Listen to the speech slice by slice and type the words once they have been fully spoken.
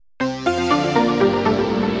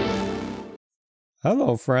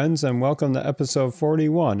Hello, friends, and welcome to episode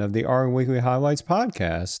 41 of the R Weekly Highlights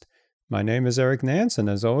podcast. My name is Eric Nance, and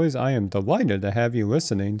as always, I am delighted to have you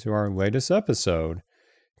listening to our latest episode.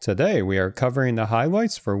 Today, we are covering the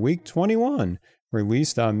highlights for week 21,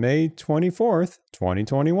 released on May 24th,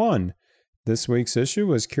 2021. This week's issue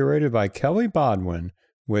was curated by Kelly Bodwin,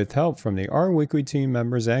 with help from the R Weekly team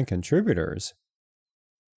members and contributors.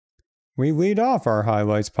 We lead off our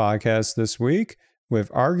highlights podcast this week with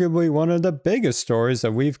arguably one of the biggest stories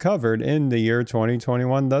that we've covered in the year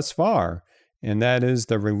 2021 thus far, and that is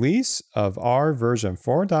the release of R version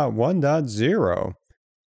 4.1.0.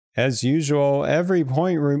 As usual, every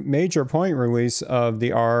major point release of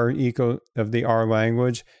the R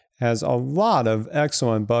language has a lot of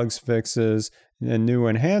excellent bugs fixes and new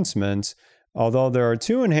enhancements, although there are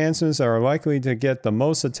two enhancements that are likely to get the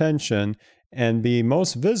most attention and be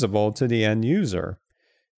most visible to the end user.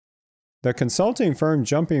 The consulting firm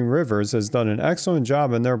Jumping Rivers has done an excellent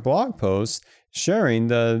job in their blog posts sharing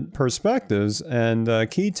the perspectives and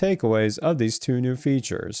key takeaways of these two new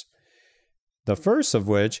features. The first of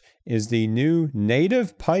which is the new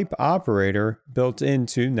native pipe operator built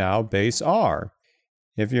into now base R.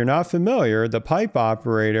 If you're not familiar, the pipe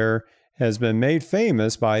operator has been made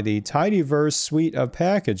famous by the Tidyverse suite of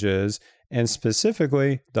packages and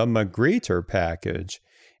specifically the Magrittr package.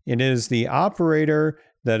 It is the operator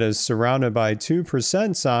that is surrounded by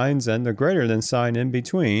 2% signs and the greater than sign in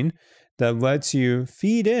between that lets you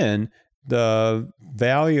feed in the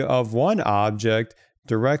value of one object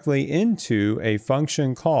directly into a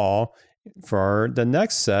function call for the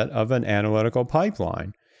next set of an analytical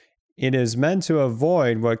pipeline. It is meant to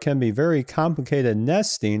avoid what can be very complicated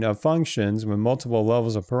nesting of functions with multiple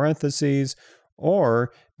levels of parentheses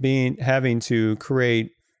or having to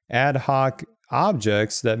create ad hoc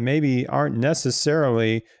objects that maybe aren't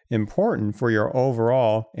necessarily important for your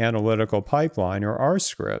overall analytical pipeline or R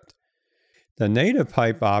script. The native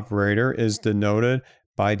pipe operator is denoted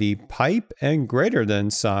by the pipe and greater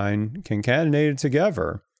than sign concatenated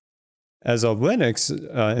together. As a Linux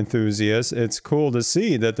enthusiast, it's cool to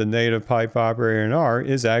see that the native pipe operator in R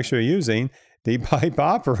is actually using the pipe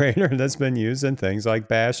operator that's been used in things like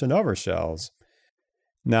Bash and other shells.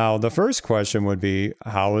 Now, the first question would be,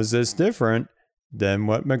 how is this different than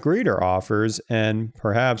what Magrittr offers, and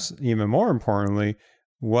perhaps even more importantly,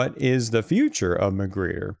 what is the future of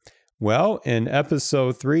Magrittr? Well, in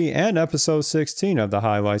episode 3 and episode 16 of the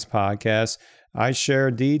Highlights podcast, I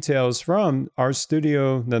share details from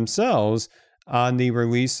RStudio themselves on the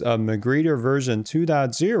release of Magrittr version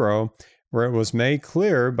 2.0, where it was made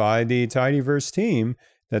clear by the Tidyverse team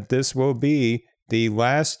that this will be the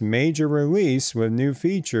last major release with new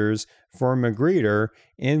features for Magrittr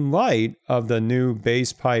in light of the new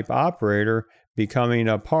base pipe operator becoming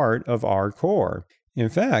a part of R core. In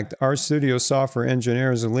fact, RStudio software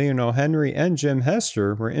engineers Lionel Henry and Jim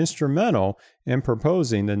Hester were instrumental in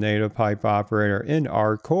proposing the native pipe operator in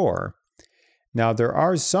R core. Now, there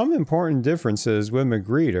are some important differences with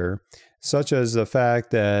Magrittr, such as the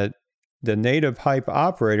fact that the native pipe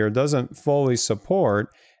operator doesn't fully support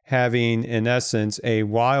having, in essence, a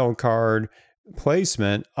wildcard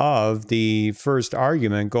placement of the first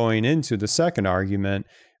argument going into the second argument,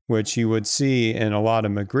 which you would see in a lot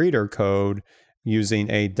of Magrittr code using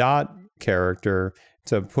a dot character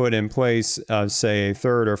to put in place, say, a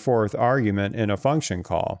third or fourth argument in a function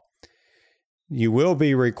call. You will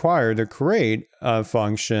be required to create a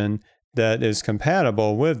function that is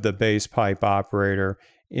compatible with the base pipe operator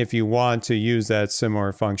if you want to use that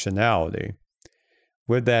similar functionality.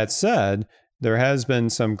 With that said, there has been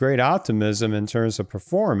some great optimism in terms of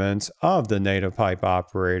performance of the native pipe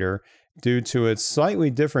operator due to its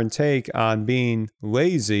slightly different take on being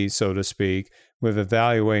lazy, so to speak, with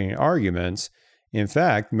evaluating arguments. In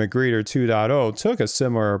fact, Magrittr 2.0 took a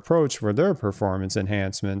similar approach for their performance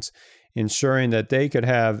enhancements, ensuring that they could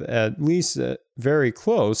have at least very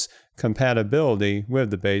close compatibility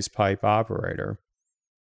with the base pipe operator.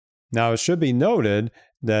 Now, it should be noted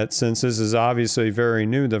that since this is obviously very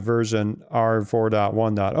new to version R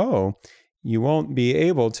 4.1.0, you won't be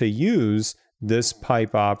able to use this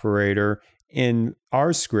pipe operator in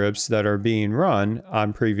R scripts that are being run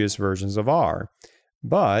on previous versions of R.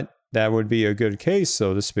 But that would be a good case,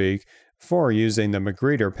 so to speak, for using the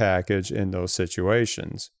Magrittr package in those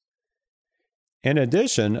situations. In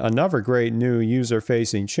addition, another great new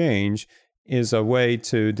user-facing change is a way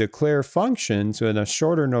to declare functions in a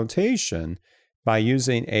shorter notation by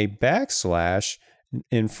using a backslash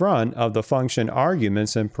in front of the function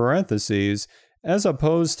arguments in parentheses, as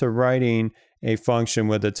opposed to writing a function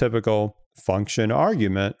with a typical function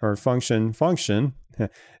argument or function,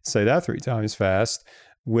 say that 3 times fast,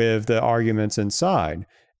 with the arguments inside.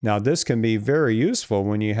 Now, this can be very useful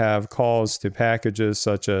when you have calls to packages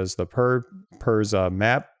such as the pers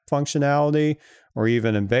map functionality, or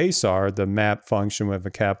even in BaseR, the map function with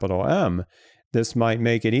a capital M. This might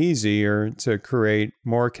make it easier to create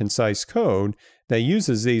more concise code that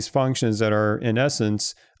uses these functions that are, in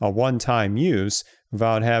essence, a one-time use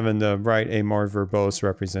without having to write a more verbose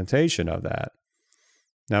representation of that.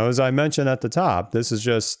 Now, as I mentioned at the top, this is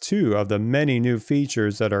just 2 of the many new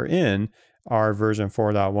features that are in R version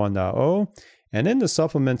 4.1.0, and in the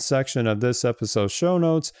supplements section of this episode's show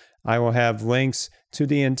notes, I will have links to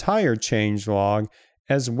the entire changelog,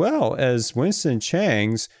 as well as Winston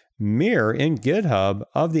Chang's mirror in GitHub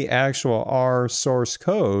of the actual R source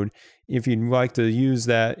code if you'd like to use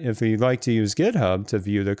GitHub to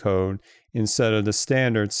view the code instead of the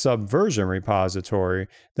standard Subversion repository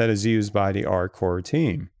that is used by the R core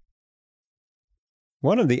team.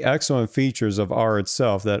 One of the excellent features of R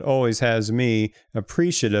itself that always has me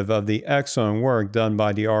appreciative of the excellent work done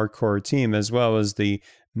by the R core team, as well as the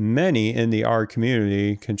many in the R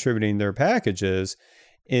community contributing their packages,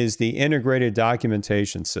 is the integrated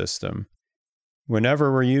documentation system.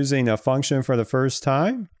 Whenever we're using a function for the first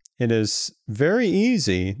time, it is very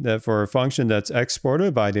easy that for a function that's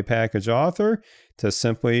exported by the package author to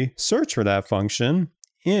simply search for that function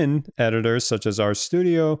in editors such as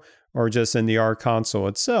RStudio or just in the R console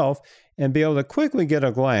itself and be able to quickly get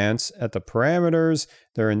a glance at the parameters,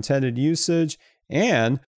 their intended usage,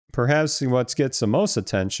 and perhaps what gets the most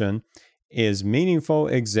attention is meaningful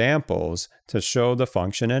examples to show the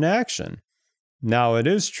function in action. Now, it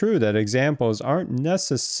is true that examples aren't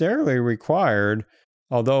necessarily required,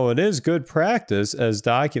 although it is good practice, as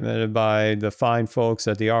documented by the fine folks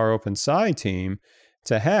at the R OpenSci team,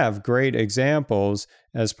 to have great examples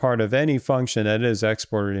as part of any function that is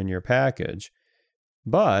exported in your package.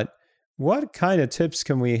 But what kind of tips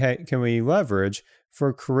can we leverage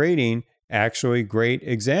for creating actually great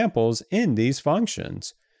examples in these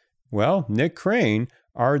functions? Well, Nick Crane,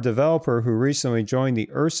 our developer who recently joined the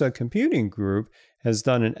Ursa Computing Group, has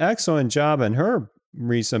done an excellent job in her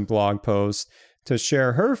recent blog post to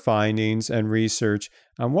share her findings and research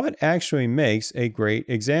on what actually makes a great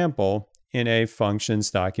example in a function's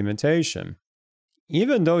documentation.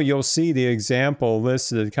 Even though you'll see the example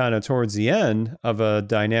listed kind of towards the end of a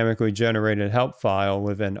dynamically generated help file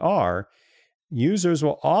within R, users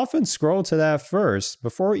will often scroll to that first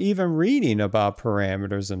before even reading about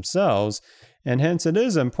parameters themselves, and hence it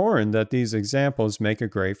is important that these examples make a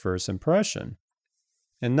great first impression.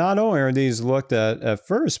 And not only are these looked at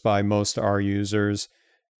first by most R users,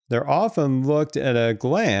 they're often looked at a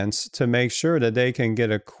glance to make sure that they can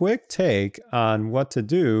get a quick take on what to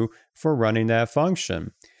do for running that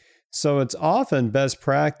function. So it's often best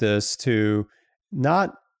practice to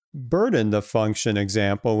not burden the function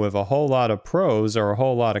example with a whole lot of prose or a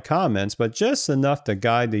whole lot of comments, but just enough to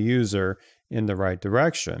guide the user in the right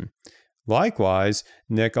direction. Likewise,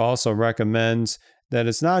 Nick also recommends that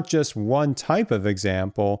it's not just one type of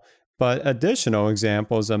example, but additional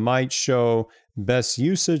examples that might show best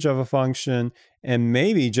usage of a function, and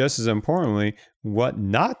maybe just as importantly, what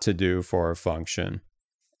not to do for a function.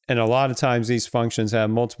 And a lot of times these functions have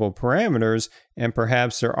multiple parameters, and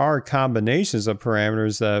perhaps there are combinations of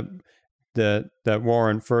parameters that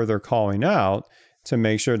warrant further calling out to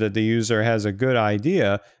make sure that the user has a good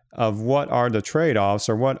idea of what are the trade-offs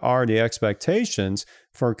or what are the expectations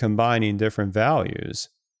for combining different values.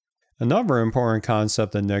 Another important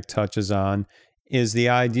concept that Nick touches on is the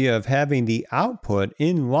idea of having the output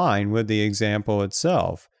in line with the example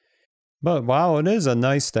itself. But while it is a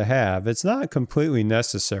nice to have, it's not completely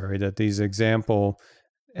necessary that these example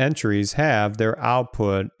entries have their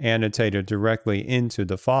output annotated directly into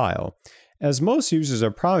the file, as most users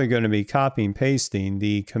are probably going to be copying and pasting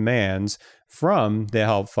the commands from the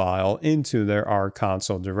help file into their R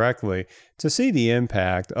console directly to see the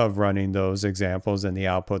impact of running those examples and the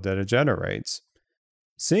output that it generates.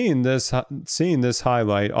 Seeing this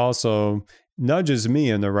highlight also nudges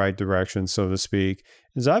me in the right direction, so to speak,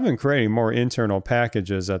 as I've been creating more internal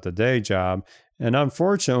packages at the day job, and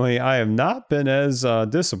unfortunately I have not been as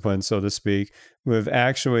disciplined, so to speak, with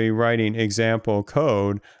actually writing example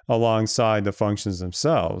code alongside the functions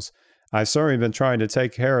themselves. I've certainly been trying to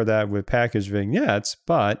take care of that with package vignettes,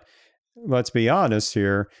 but let's be honest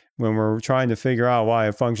here, when we're trying to figure out why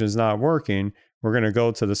a function is not working, we're going to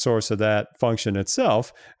go to the source of that function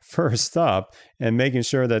itself first up, and making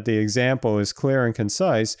sure that the example is clear and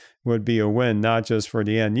concise would be a win not just for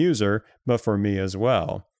the end user, but for me as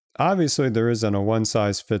well. Obviously, there isn't a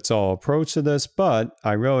one-size-fits-all approach to this, but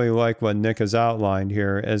I really like what Nick has outlined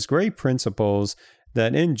here as great principles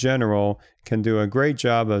that in general can do a great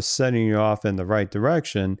job of setting you off in the right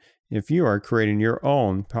direction if you are creating your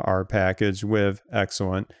own R package with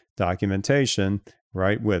excellent documentation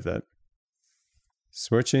right with it.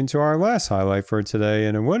 Switching to our last highlight for today,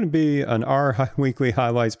 and it wouldn't be an R Weekly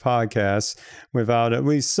Highlights podcast without at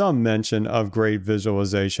least some mention of great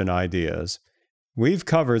visualization ideas. We've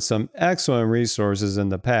covered some excellent resources in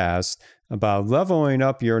the past about leveling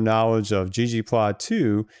up your knowledge of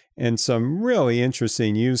ggplot2 and some really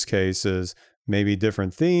interesting use cases, maybe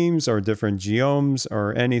different themes or different geomes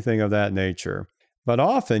or anything of that nature. But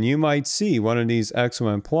often you might see one of these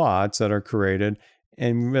excellent plots that are created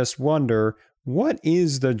and just wonder, what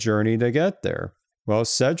is the journey to get there? Well,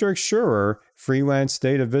 Cedric Schurer, freelance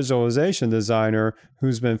data visualization designer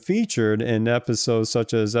who's been featured in episodes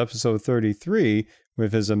such as episode 33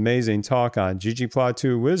 with his amazing talk on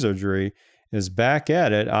ggplot2 wizardry, is back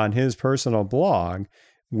at it on his personal blog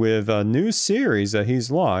with a new series that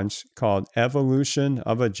he's launched called Evolution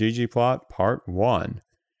of a ggplot Part 1.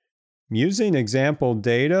 Using example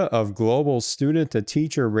data of global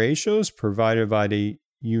student-to-teacher ratios provided by the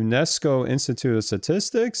UNESCO Institute of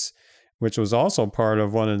Statistics, which was also part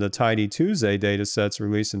of one of the Tidy Tuesday datasets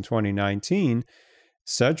released in 2019,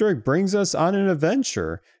 Cedric brings us on an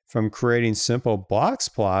adventure from creating simple box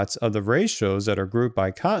plots of the ratios that are grouped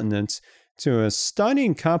by continents to a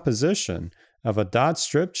stunning composition of a dot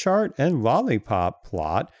strip chart and lollipop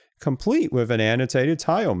plot complete with an annotated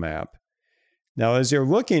tile map. Now, as you're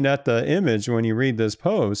looking at the image when you read this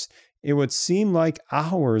post, it would seem like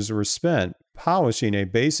hours were spent polishing a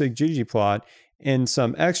basic ggplot in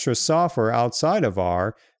some extra software outside of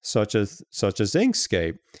R, such as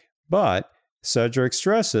Inkscape. But Cedric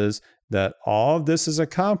stresses that all of this is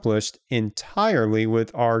accomplished entirely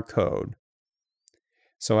with R code.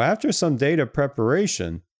 So after some data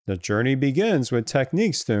preparation, the journey begins with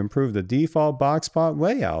techniques to improve the default box plot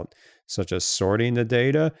layout, such as sorting the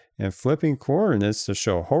data and flipping coordinates to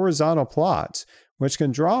show horizontal plots, which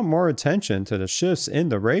can draw more attention to the shifts in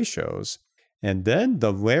the ratios. And then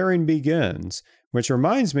the layering begins, which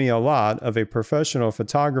reminds me a lot of a professional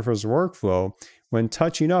photographer's workflow when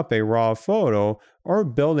touching up a raw photo or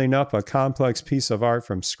building up a complex piece of art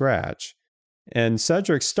from scratch. And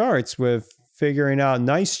Cedric starts with figuring out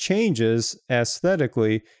nice changes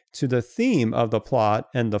aesthetically to the theme of the plot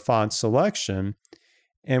and the font selection.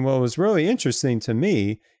 And what was really interesting to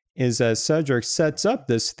me is that Cedric sets up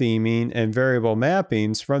this theming and variable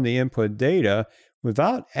mappings from the input data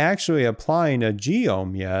without actually applying a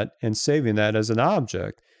geom yet and saving that as an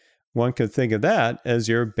object. One could think of that as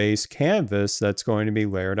your base canvas that's going to be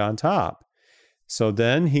layered on top. So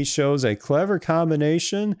then he shows a clever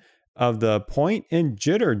combination of the point and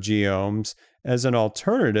jitter geoms as an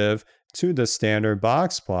alternative to the standard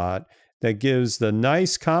box plot that gives the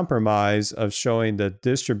nice compromise of showing the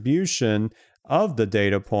distribution of the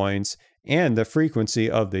data points and the frequency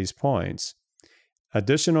of these points.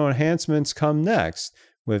 Additional enhancements come next,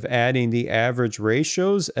 with adding the average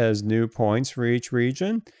ratios as new points for each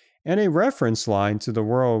region, and a reference line to the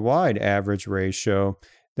worldwide average ratio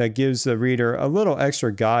that gives the reader a little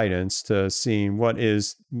extra guidance to seeing what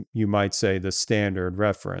is, you might say, the standard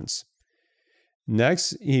reference.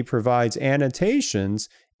 Next, he provides annotations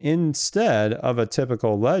instead of a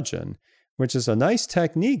typical legend, which is a nice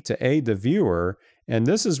technique to aid the viewer, and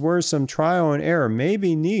this is where some trial and error may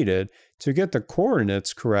be needed to get the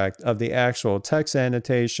coordinates correct of the actual text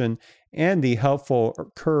annotation and the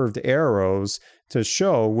helpful curved arrows to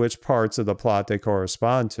show which parts of the plot they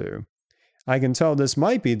correspond to. I can tell this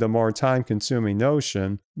might be the more time-consuming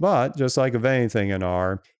notion, but just like of anything in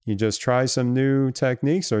R, you just try some new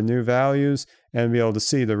techniques or new values and be able to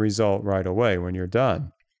see the result right away when you're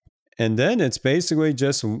done. And then it's basically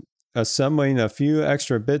just assembling a few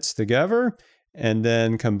extra bits together and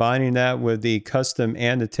then combining that with the custom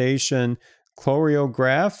annotation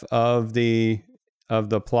choreograph of the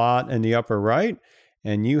plot in the upper right,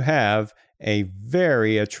 and you have a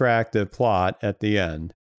very attractive plot at the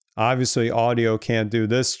end. Obviously, audio can't do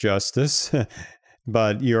this justice,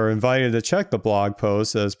 but you're invited to check the blog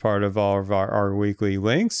post as part of all of our weekly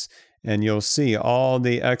links, and you'll see all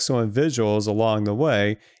the excellent visuals along the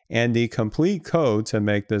way and the complete code to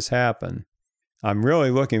make this happen. I'm really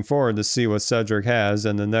looking forward to see what Cedric has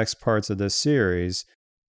in the next parts of this series.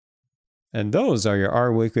 And those are your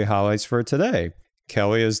R Weekly highlights for today.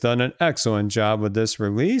 Kelly has done an excellent job with this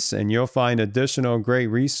release, and you'll find additional great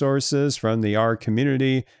resources from the R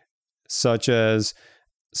community, such as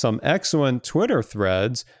some excellent Twitter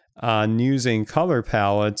threads on using color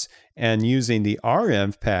palettes and using the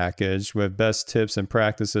REnv package with best tips and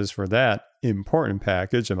practices for that important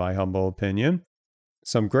package, in my humble opinion.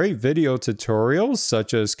 some great video tutorials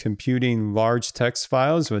such as computing large text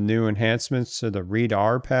files with new enhancements to the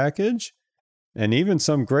readr package, and even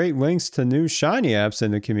some great links to new Shiny apps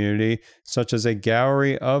in the community, such as a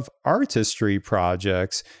gallery of artistry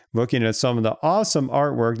projects, looking at some of the awesome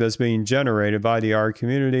artwork that's being generated by the art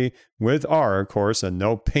community with R, of course, and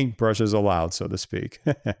no paintbrushes allowed, so to speak.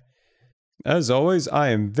 As always, I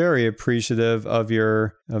am very appreciative of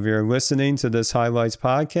your listening to this Highlights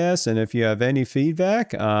podcast, and if you have any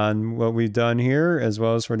feedback on what we've done here, as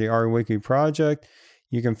well as for the Art Weekly project,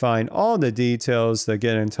 you can find all the details to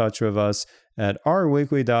get in touch with us at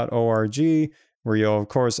rweekly.org, where you'll, of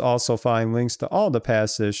course, also find links to all the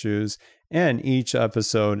past issues and each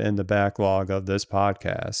episode in the backlog of this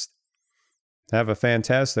podcast. Have a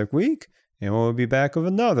fantastic week, and we'll be back with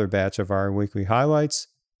another batch of our weekly highlights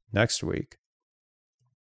next week.